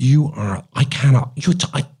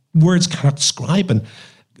 Words cannot describe. And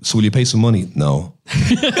so will you pay some money? No.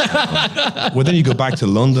 Well, then you go back to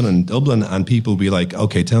London and Dublin, and people will be like,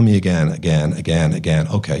 okay, tell me again.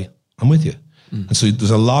 Okay, I'm with you. And so there's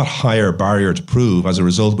a lot higher barrier to prove. As a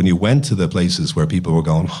result, when you went to the places where people were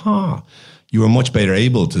going, you were much better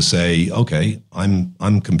able to say, okay,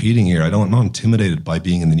 I'm competing here. I'm not intimidated by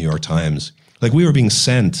being in the New York Times. Like, we were being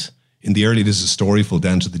sent in the early days of Storyful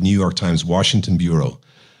down to the New York Times Washington Bureau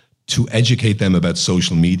to educate them about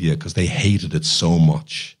social media because they hated it so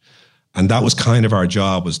much. And that was kind of our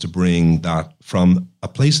job, was to bring that from a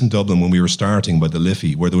place in Dublin when we were starting by the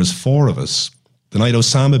Liffey, where there was 4 of us. The night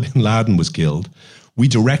Osama bin Laden was killed, we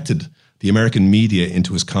directed the American media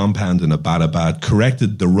into his compound in Abbottabad,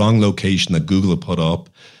 corrected the wrong location that Google had put up,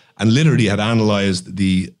 and literally had analysed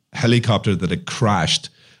the helicopter that had crashed,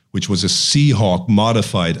 which was a Seahawk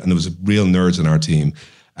modified, and there was real nerds in our team.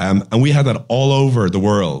 And we had that all over the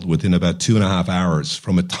world within about 2.5 hours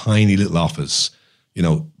from a tiny little office,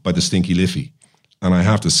 by the stinky Liffey. And I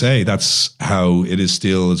have to say, that's how it is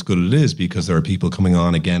still as good as it is, because there are people coming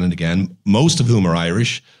on again and again, most of whom are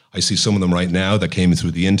Irish. I see some of them right now that came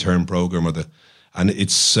through the intern program and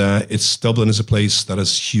it's Dublin is a place that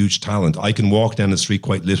has huge talent. I can walk down the street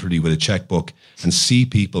quite literally with a checkbook and see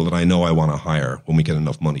people that I know I want to hire when we get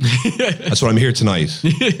enough money. That's what I'm here tonight.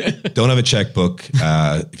 Don't have a checkbook.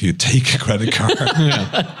 If you take a credit card.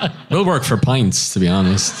 Yeah. We'll work for pints, to be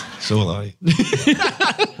honest. So will I.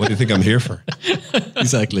 What do you think I'm here for?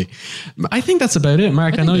 Exactly. I think that's about it,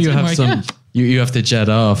 Mark. I know you have some... You have to jet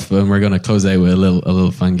off, and we're going to close out with a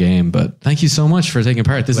little fun game. But thank you so much for taking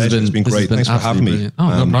part. This has been great. Thanks for having me.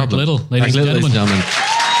 Oh, no problem. Ladies and gentlemen.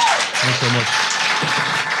 Thanks so much.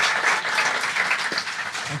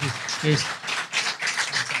 Thank you. Cheers.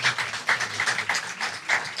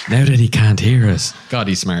 Now that he can't hear us, God,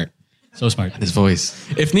 he's smart. So smart. His voice.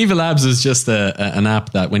 If Neva Labs is just an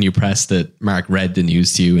app that when you pressed it, Mark read the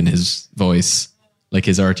news to you in his voice, like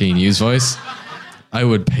his RT News voice, I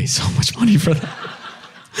would pay so much money for that.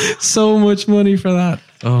 So much money for that.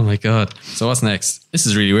 Oh my God. So what's next? This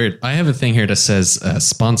is really weird. I have a thing here that says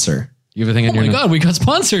sponsor. You have a thing on your God, we got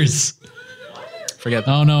sponsors. Forget.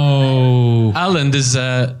 Oh no. Alan,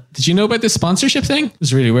 did you know about this sponsorship thing?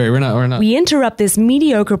 It's really weird. We're not. We interrupt this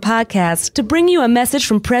mediocre podcast to bring you a message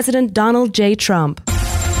from President Donald J. Trump.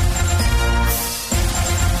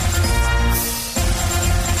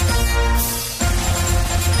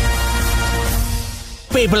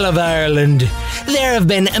 People of Ireland, there have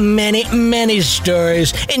been many, many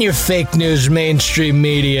stories in your fake news mainstream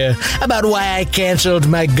media about why I cancelled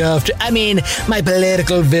my my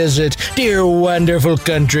political visit to your wonderful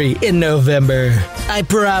country in November. I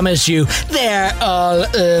promise you, they're all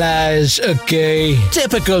lies, okay?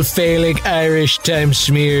 Typical failing Irish time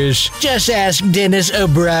smears. Just ask Dennis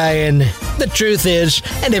O'Brien. The truth is,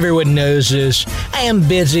 and everyone knows this, I am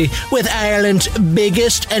busy with Ireland's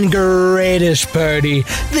biggest and greatest party,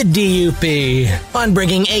 the DUP, on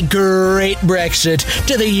bringing a great Brexit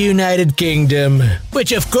to the United Kingdom,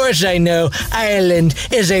 which of course I know Ireland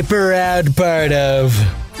is a proud part of.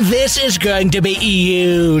 This is going to be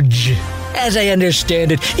huge. As I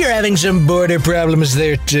understand it, you're having some border problems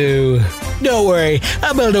there too. Don't worry,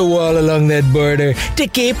 I'll build a wall along that border to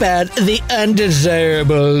keep out the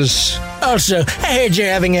undesirables. Also, I heard you're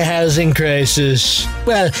having a housing crisis.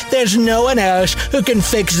 Well, there's no one else who can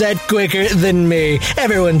fix that quicker than me.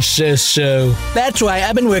 Everyone says so. That's why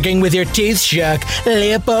I've been working with your teeth shock,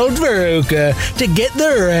 Leopold Varouka, to get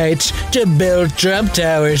the rights to build Trump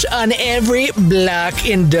Towers on every block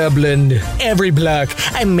in Dublin. Every block,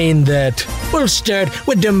 I mean that. We'll start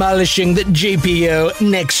with demolishing the GPO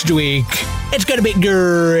next week. It's gonna be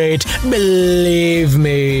great, believe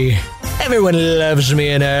me. Everyone loves me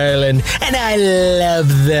in Ireland, and I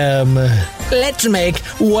love them. Let's make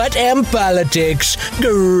What Am Politics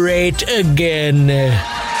great again.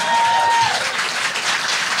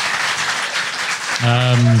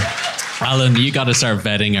 Alan, you got to start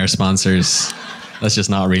vetting our sponsors. That's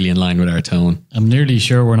just not really in line with our tone. I'm nearly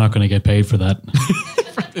sure we're not going to get paid for that.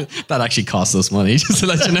 That actually costs us money, just to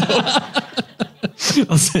let you know.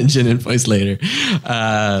 I'll send you an invoice later.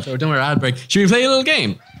 So don't worry, ad break. Should we play a little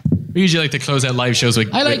game? We usually like to close out live shows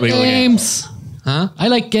with I like with a game. games. Huh? I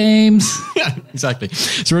like games. Yeah, exactly.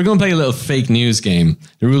 So we're going to play a little fake news game.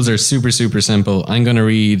 The rules are super, super simple. I'm going to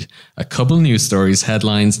read a couple news stories,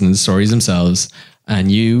 headlines, and the stories themselves.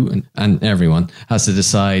 And you and everyone has to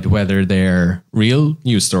decide whether they're real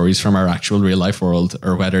news stories from our actual real life world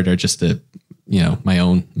or whether they're just my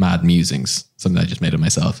own mad musings, something I just made of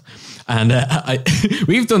myself. And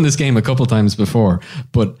we've done this game a couple times before,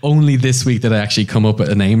 but only this week did I actually come up with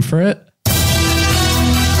a name for it.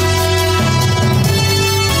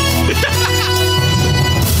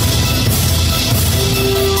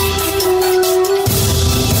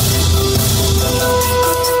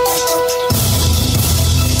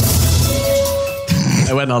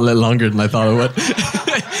 I went on a little longer than I thought it would.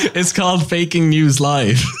 It's called Faking News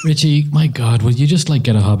Live. Richie, my God, would you just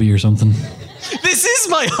get a hobby or something? This is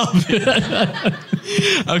my hobby.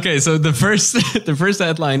 Okay, so the first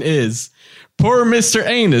headline is Poor Mr.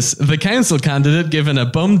 Anus, the council candidate given a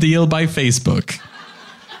bum deal by Facebook.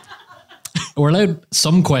 We're allowed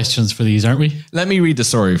some questions for these, aren't we? Let me read the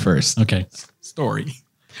story first. Okay. Story.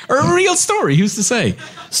 Or a real story, who's to say?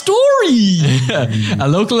 Story! A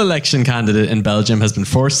local election candidate in Belgium has been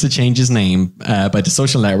forced to change his name by the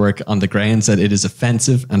social network on the grounds that it is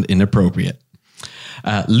offensive and inappropriate.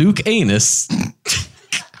 Luke Anus...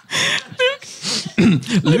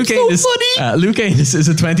 Luke Anus is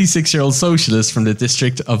a 26-year-old socialist from the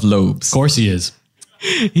district of Lobes. Of course he is.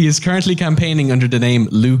 He is currently campaigning under the name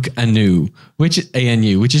Luke Anu, which is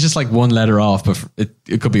just one letter off, but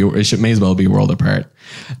it may as well be a world apart.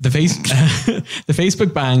 The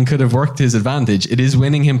Facebook ban could have worked to his advantage. It is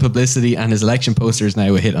winning him publicity, and his election poster is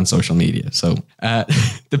now a hit on social media. So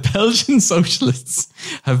the Belgian socialists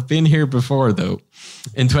have been here before, though.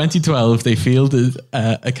 In 2012, they fielded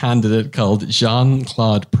a candidate called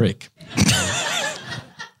Jean-Claude Prick.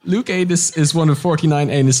 Luke Anus is one of 49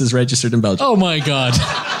 anuses registered in Belgium. Oh my God.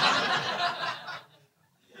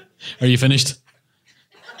 Are you finished?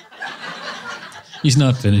 He's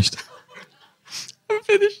not finished. I'm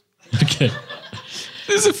finished. Okay.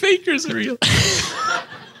 Is it fake or is it real?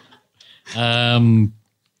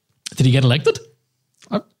 Did he get elected?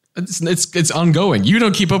 It's ongoing. You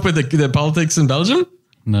don't keep up with the politics in Belgium?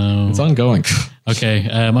 No. It's ongoing. Okay.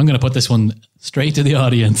 I'm going to put this one straight to the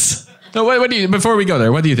audience. No, what do you? Before we go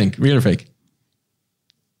there, what do you think? Real or fake?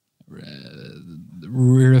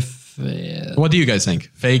 What do you guys think?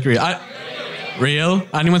 Fake, real? Real?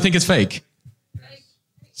 Anyone think it's fake?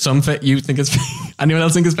 Some fake. You think it's fake? Anyone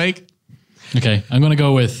else think it's fake? Okay, I'm going to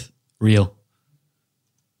go with real.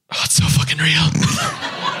 Oh, it's so fucking real.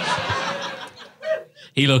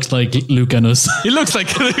 He looks like Luke Anus. He looks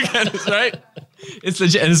like Luke Anus, right? It's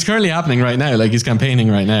legit, and it's currently happening right now. He's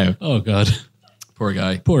campaigning right now. Oh God. Poor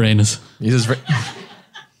guy. Poor Anus. He's just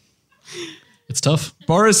it's tough.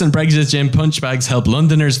 Boris and Brexit gym punch bags help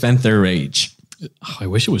Londoners vent their rage. Oh, I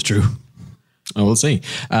wish it was true. Oh, we'll see.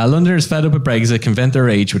 Londoners fed up with Brexit can vent their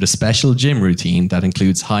rage with a special gym routine that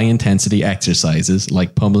includes high-intensity exercises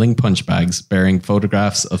like pummeling punch bags bearing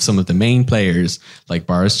photographs of some of the main players like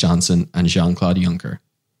Boris Johnson and Jean-Claude Juncker.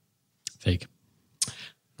 Fake.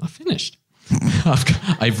 Not finished.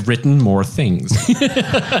 I've written more things.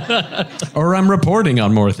 Or I'm reporting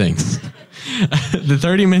on more things. The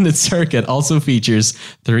 30-minute circuit also features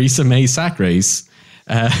Theresa May sack race.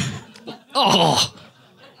 The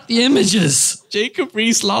images. Jacob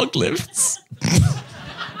Rees log lifts.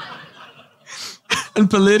 And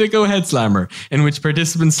Politico Head Slammer, in which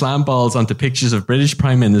participants slam balls onto pictures of British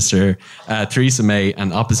Prime Minister Theresa May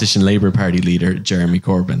and opposition Labour Party leader Jeremy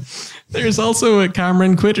Corbyn. There's also a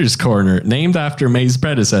Cameron Quitters Corner, named after May's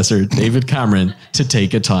predecessor, David Cameron, to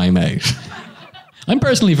take a time out. I'm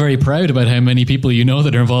personally very proud about how many people you know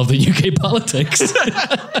that are involved in UK politics.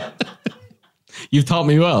 You've taught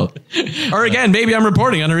me well. Or again, maybe I'm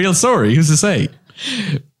reporting on a real story. Who's to say?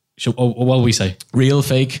 What will we say? Real,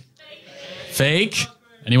 fake? Fake?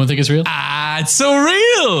 Anyone think it's real? It's so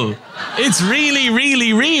real. It's really,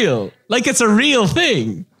 really real. It's a real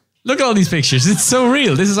thing. Look at all these pictures. It's so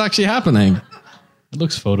real. This is actually happening. It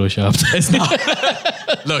looks photoshopped. It's not.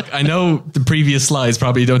 Look, I know the previous slides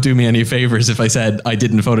probably don't do me any favors if I said I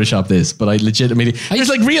didn't Photoshop this, but I legitimately... There's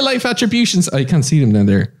real life attributions. I can't see them down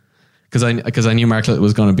there. Because I knew Marklet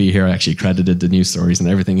was going to be here. I actually credited the news stories and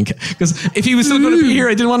everything. Because if he was still going to be here,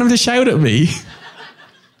 I didn't want him to shout at me.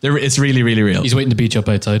 It's really, really real. He's waiting to beach up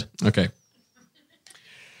outside. Okay.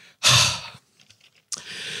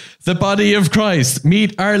 The body of Christ.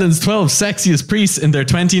 Meet Ireland's 12 sexiest priests in their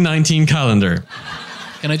 2019 calendar.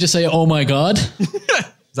 Can I just say, oh my God? Is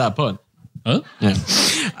that a pun? Huh? Yeah.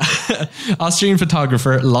 Austrian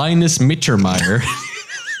photographer Linus Mittermeier.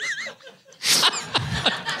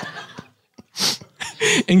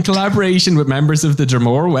 in collaboration with members of the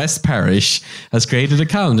Dromore West Parish, has created a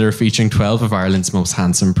calendar featuring 12 of Ireland's most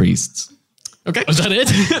handsome priests. Okay. Was that it?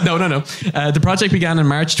 No. The project began in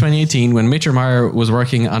March 2018 when Mittermeier was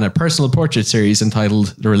working on a personal portrait series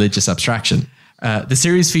entitled The Religious Abstraction. The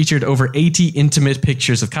series featured over 80 intimate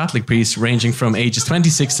pictures of Catholic priests ranging from ages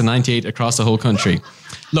 26 to 98 across the whole country.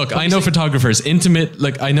 Look, I know photographers. Intimate,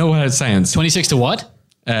 like, I know how it sounds. 26 to what?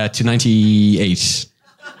 To 98.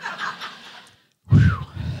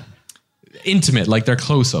 Intimate, like they're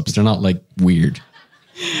close-ups. They're not, like, weird.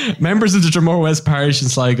 Members of the Dromore West Parish in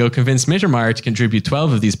Sligo convinced Mittermeier to contribute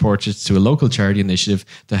 12 of these portraits to a local charity initiative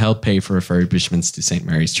to help pay for refurbishments to St.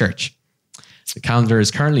 Mary's Church. The calendar is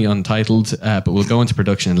currently untitled, but will go into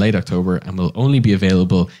production in late October and will only be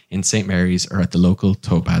available in St. Mary's or at the local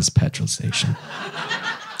Topaz petrol station.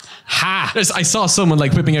 Ha! I saw someone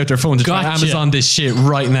like whipping out their phone to try Amazon this shit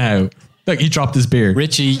right now. Like, he dropped his beer.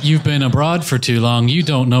 Richie, you've been abroad for too long. You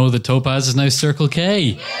don't know that Topaz is now Circle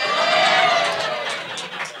K.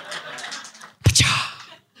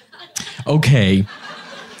 Okay.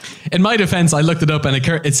 In my defense, I looked it up and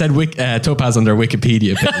it said Topaz on their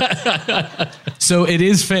Wikipedia page. So it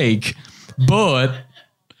is fake, but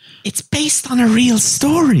it's based on a real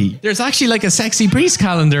story. There's actually like a sexy priest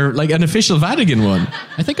calendar, like an official Vatican one.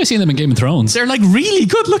 I think I've seen them in Game of Thrones. They're like really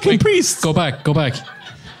good looking priests. Go back.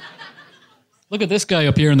 Look at this guy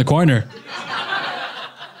up here in the corner.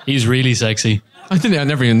 He's really sexy. I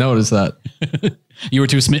never even noticed that. You were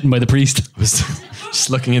too smitten by the priest. I was just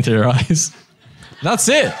looking into their eyes. That's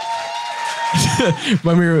it.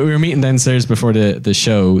 When we were meeting downstairs before the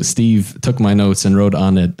show, Steve took my notes and wrote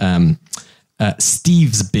on it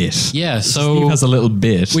Steve's bit. Yeah, so Steve has a little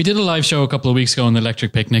bit. We did a live show a couple of weeks ago on the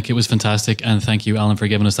Electric Picnic. It was fantastic, and thank you, Alan, for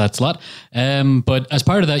giving us that slot. But as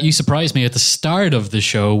part of that, you surprised me at the start of the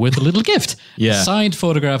show with a little gift. Yeah. A signed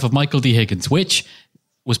photograph of Michael D. Higgins, which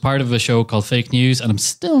was part of a show called Fake News, and I'm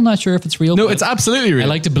still not sure if it's real. No, it's absolutely real. I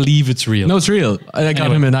like to believe it's real. No, it's real. I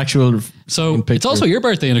got him an actual So it's also your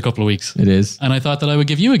birthday in a couple of weeks. It is. And I thought that I would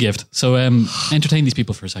give you a gift. So entertain these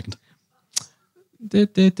people for a second. I'm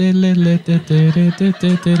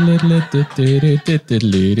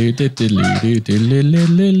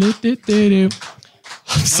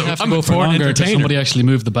go for longer until somebody actually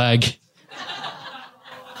moved the bag.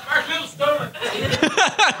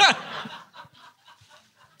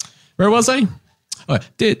 Where was I? Oh.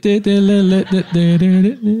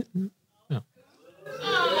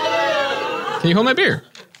 Can you hold my beer?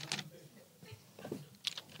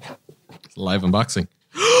 It's live unboxing.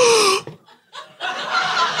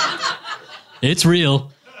 It's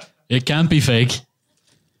real. It can't be fake.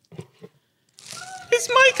 It's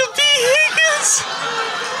Michael D. Higgins.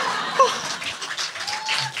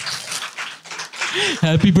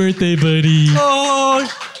 Happy birthday, buddy. Oh.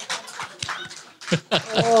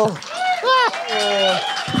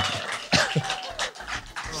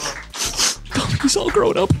 He's all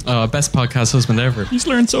grown up. Best podcast husband ever. He's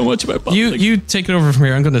learned so much about politics. You take it over from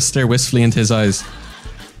here. I'm going to stare wistfully into his eyes.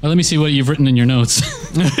 Well, let me see what you've written in your notes.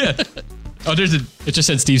 Oh, it just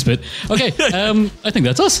said Steve's bit. Okay, I think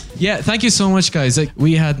that's us. Yeah, thank you so much, guys. Like,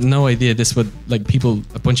 we had no idea this would, like,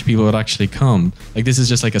 a bunch of people would actually come. Like, this is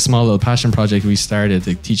just like a small little passion project we started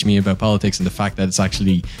to teach me about politics, and the fact that it's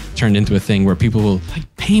actually turned into a thing where people will like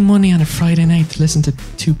pay money on a Friday night to listen to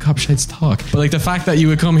two copshites talk. But like the fact that you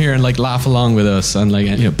would come here and like laugh along with us and like,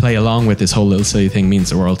 you know, play along with this whole little silly thing means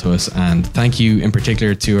the world to us. And thank you in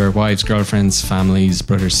particular to our wives, girlfriends, families,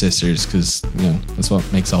 brothers, sisters, because, you know, that's what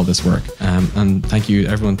makes all this work. And thank you to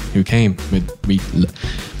everyone who came.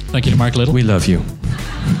 Thank you to Mark Little. We love you.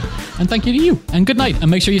 And thank you to you. And good night. And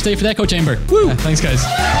make sure you stay for the echo chamber. Woo! Thanks, guys.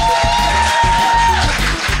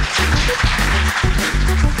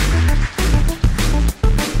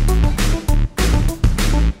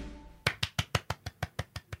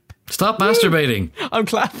 Stop masturbating. I'm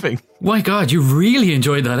clapping. My God, you really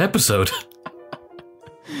enjoyed that episode.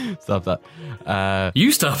 Stop that.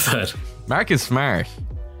 You stop that. Mark is smart.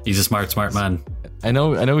 He's a smart man. I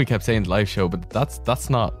know we kept saying live show, but that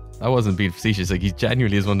wasn't being facetious. Like, he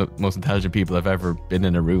genuinely is one of the most intelligent people I've ever been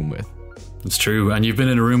in a room with. It's true, and you've been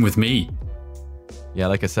in a room with me. Yeah,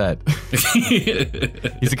 like I said.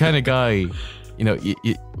 He's the kind of guy, you know,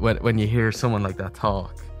 when you hear someone like that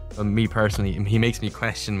talk, me personally, he makes me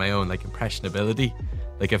question my own like impressionability.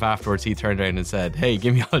 Like, if afterwards he turned around and said, "Hey,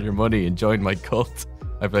 give me all your money and join my cult,"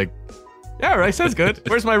 I'd be like, "Yeah, right, sounds good.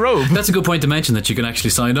 Where's my robe?" That's a good point to mention, that you can actually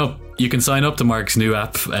sign up. You can sign up to Mark's new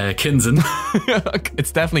app, Kinzen.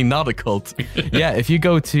 It's definitely not a cult. Yeah, if you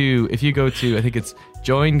go to I think it's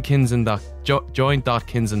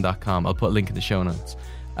join.kinzen.com. I'll put a link in the show notes.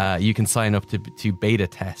 You can sign up to beta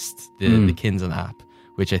test the Kinzen app,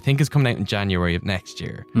 which I think is coming out in January of next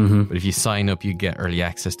year. Mm-hmm. But if you sign up, you get early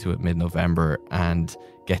access to it mid-November and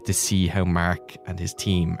get to see how Mark and his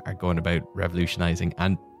team are going about revolutionizing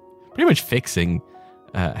and pretty much fixing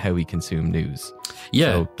how we consume news.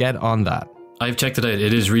 Yeah. So get on that. I've checked it out.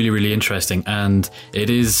 It is really, really interesting, and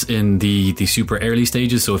it is in the super early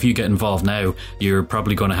stages. So if you get involved now, you're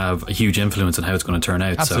probably going to have a huge influence on how it's going to turn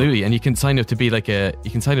out. Absolutely, and you can sign up to be a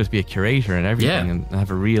curator and everything, and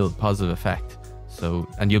have a real positive effect. So,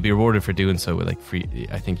 and you'll be rewarded for doing so with like free.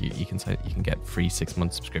 I think you can get free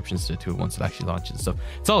 6-month subscriptions to it once it actually launches. So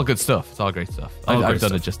it's all good stuff. It's all great stuff. I've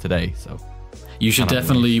done it just today, so you should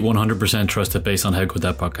definitely 100% trust it based on how good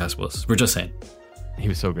that podcast was. We're just saying. He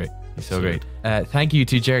was so great. He's so great. Thank you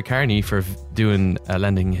to Ger Carney for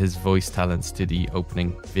lending his voice talents to the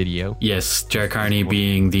opening video. Yes, Ger Carney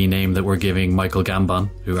being the name that we're giving Michael Gambon,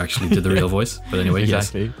 who actually did the real voice. But anyway,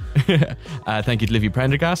 exactly. Yes. Thank you to Livy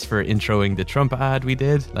Prendergast for introing the Trump ad we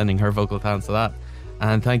did, lending her vocal talents to that.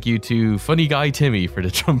 And thank you to Funny Guy Timmy for the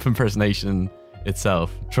Trump impersonation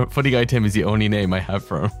itself. Funny Guy Tim is the only name I have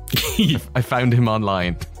for him. I found him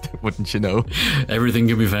online. Wouldn't you know? Everything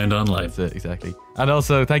can be found online. That's it, exactly. And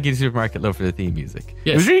also, thank you to Supermarket Love for the theme music.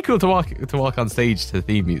 Yes. It was really cool to walk on stage to the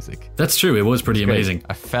theme music. That's true. It was pretty amazing.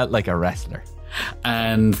 I felt like a wrestler.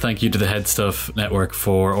 And thank you to the Head Stuff Network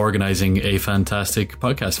for organising a fantastic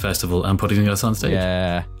podcast festival and putting us on stage.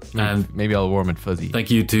 Yeah. And maybe all warm and fuzzy.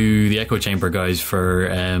 Thank you to the Echo Chamber guys for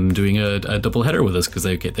doing a double header with us, because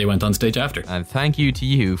they went on stage after. And thank you to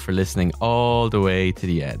you for listening all the way to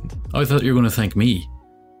the end. I thought you were going to thank me.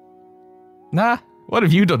 Nah, what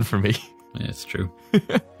have you done for me? Yeah, it's true.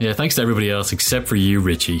 Yeah, thanks to everybody else except for you,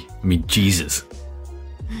 Richie. I mean, Jesus.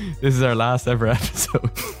 This is our last ever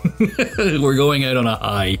episode. We're going out on a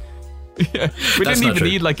high. Yeah, we didn't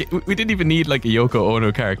even need like a Yoko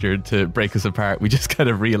Ono character to break us apart. We just kind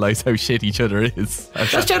of realized how shit each other is.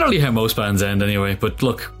 That's generally how most bands end, anyway. But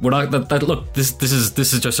look, we're not that. Look, this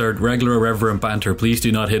is just our regular irreverent banter. Please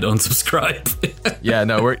do not hit unsubscribe. Yeah,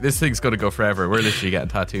 no, this thing's gonna go forever. We're literally getting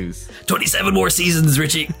tattoos. 27 more seasons,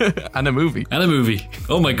 Richie, and a movie.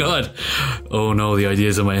 Oh my god. Oh no, the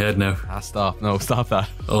idea's in my head now. Stop! No, stop that.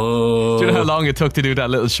 Oh, do you know how long it took to do that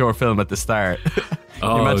little short film at the start?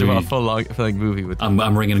 Can you imagine what a full movie would.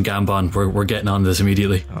 I'm ringing Gambon. We're getting on this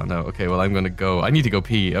immediately. Oh no. Okay, well I'm gonna go. I need to go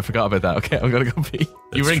pee. I forgot about that. Okay, I'm gonna go pee.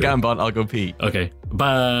 You ring Gambon, I'll go pee. Okay,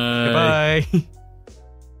 bye. Goodbye.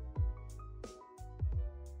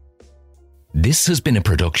 This has been a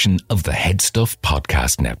production of the Head Stuff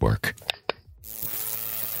Podcast Network.